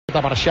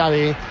Per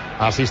Xavi,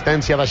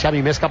 assistència de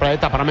Xavi més cap a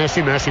dreta per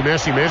Messi, Messi,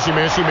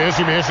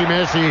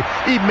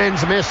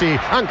 immens Messi,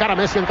 encara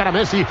Messi, encara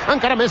Messi,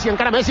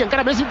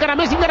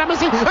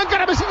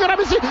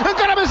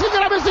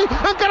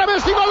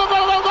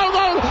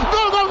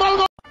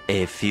 gol!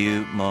 A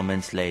few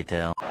moments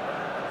later.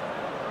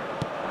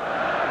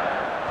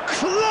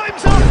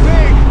 Climbs up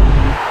big!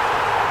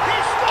 He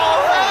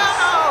scores!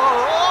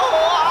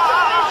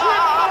 That is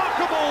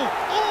remarkable!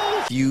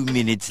 Few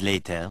minutes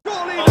later.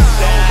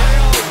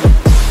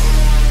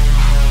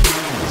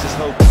 This is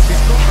hope.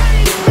 He's got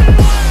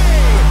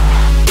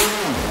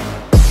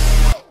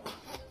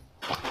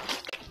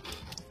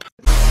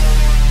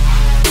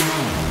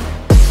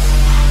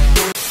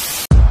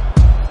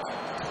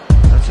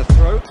that's a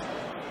throw.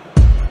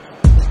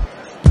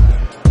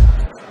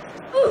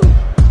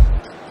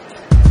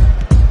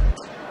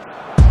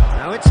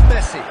 Now it's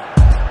Messi.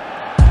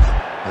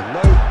 And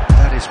no,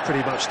 that is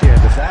pretty much the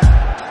end of that.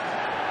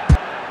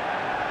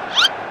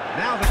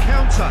 Now the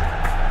counter.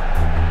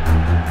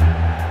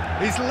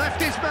 He's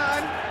left his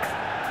man.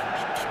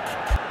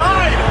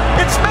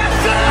 It's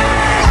Messi!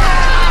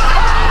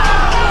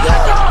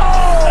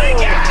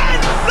 Again!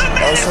 The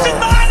menacing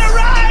man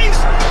arrives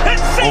and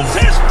sinks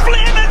his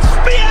flaming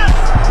spear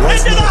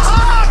into the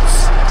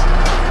hearts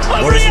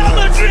of Real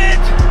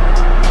Madrid!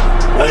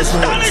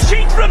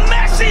 Astonishing from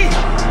Messi!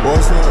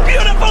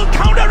 Beautiful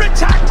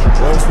counter-attack!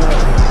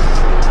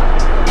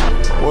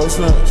 What's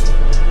that?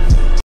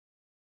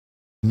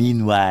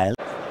 Meanwhile.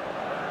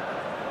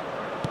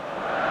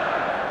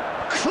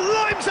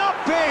 Climbs up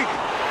big!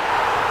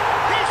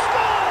 He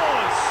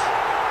scores!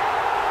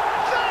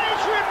 That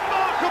is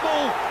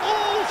remarkable!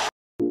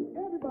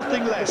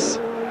 Nothing less.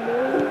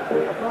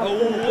 A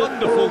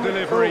wonderful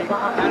delivery, and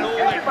all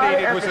it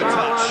needed was a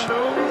touch.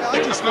 I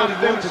just wanted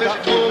them to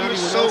that game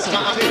anyone else on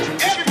the pitch.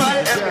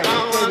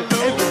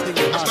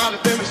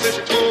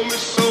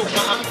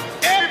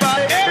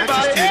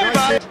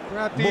 Everybody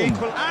grabbed the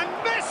equal, and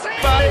Messi!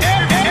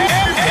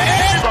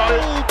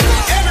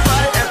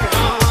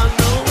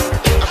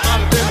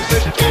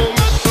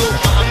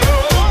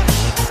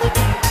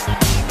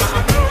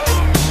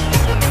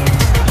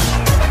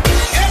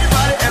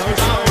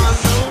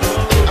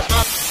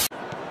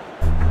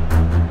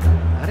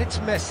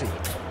 Messi.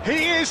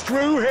 He is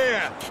through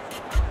here.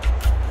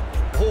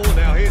 Oh,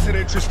 now here's an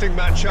interesting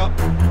matchup.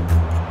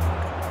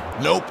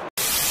 Nope.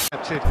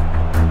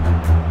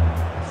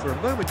 For a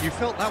moment you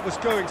felt that was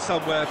going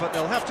somewhere, but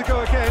they'll have to go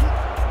again.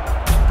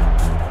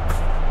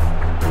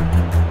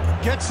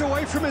 Gets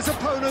away from his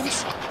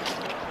opponents. They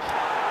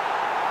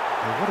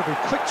want to be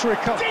quick to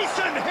recover.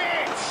 Decent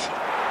hit!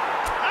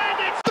 And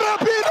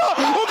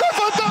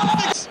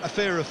it's a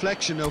fair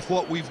reflection of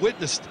what we've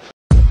witnessed.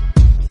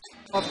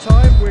 Half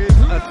time with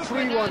a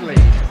 3-1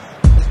 lead.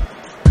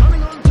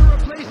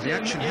 The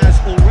action has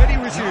already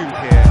resumed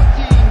here.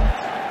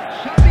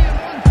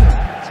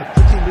 It's a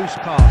pretty loose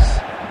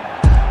pass.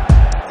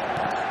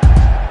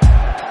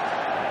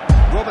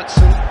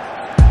 Robertson,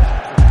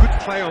 good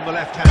play on the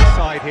left-hand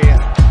side here.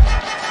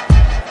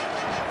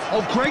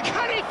 Oh, great!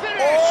 Can he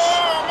finish?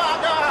 Oh my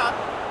God!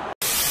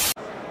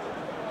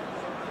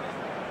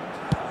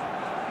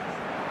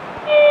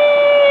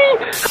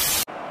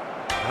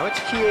 Now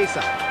it's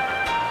Chiesa.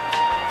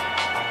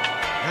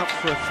 Out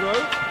for a throw.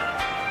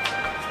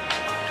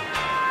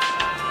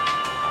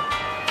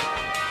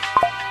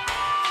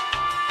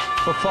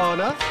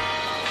 Fofana.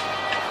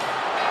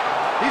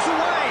 He's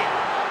away.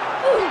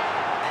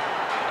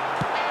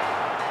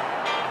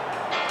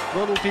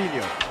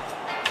 Ronaldinho.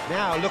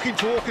 Now looking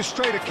to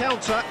orchestrate a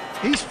counter.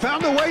 He's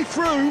found a way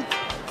through.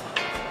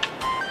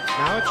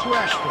 Now it's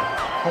Rashford.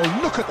 Oh,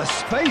 look at the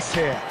space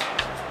here.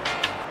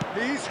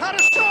 He's had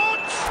a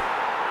shot.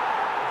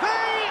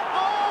 They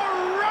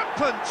are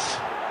rampant.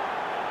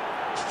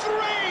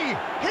 3!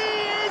 He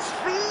is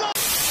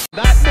flying!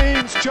 That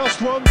means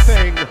just one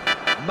thing.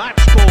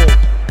 Match ball.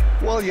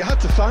 Well, you had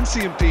to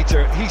fancy him,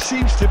 Peter. He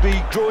seems to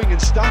be growing in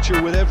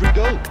stature with every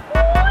goal.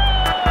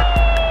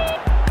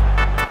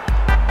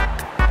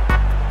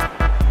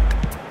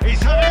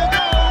 He's having a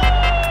go!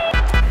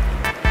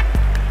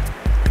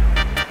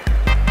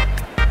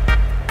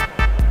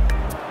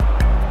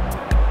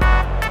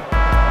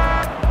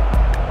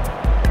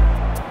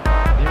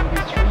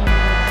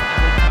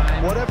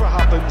 Whatever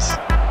happens,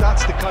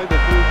 that's the kind of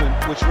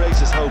movement which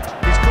raises hope.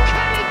 He's got...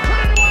 Can he put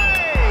it away?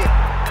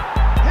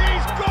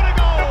 He's got a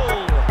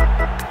goal!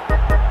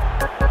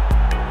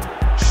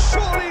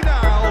 Surely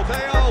now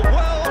they are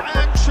well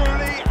and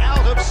truly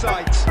out of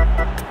sight.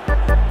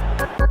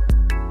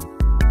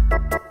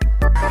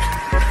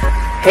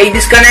 Hey,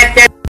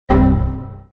 disconnected!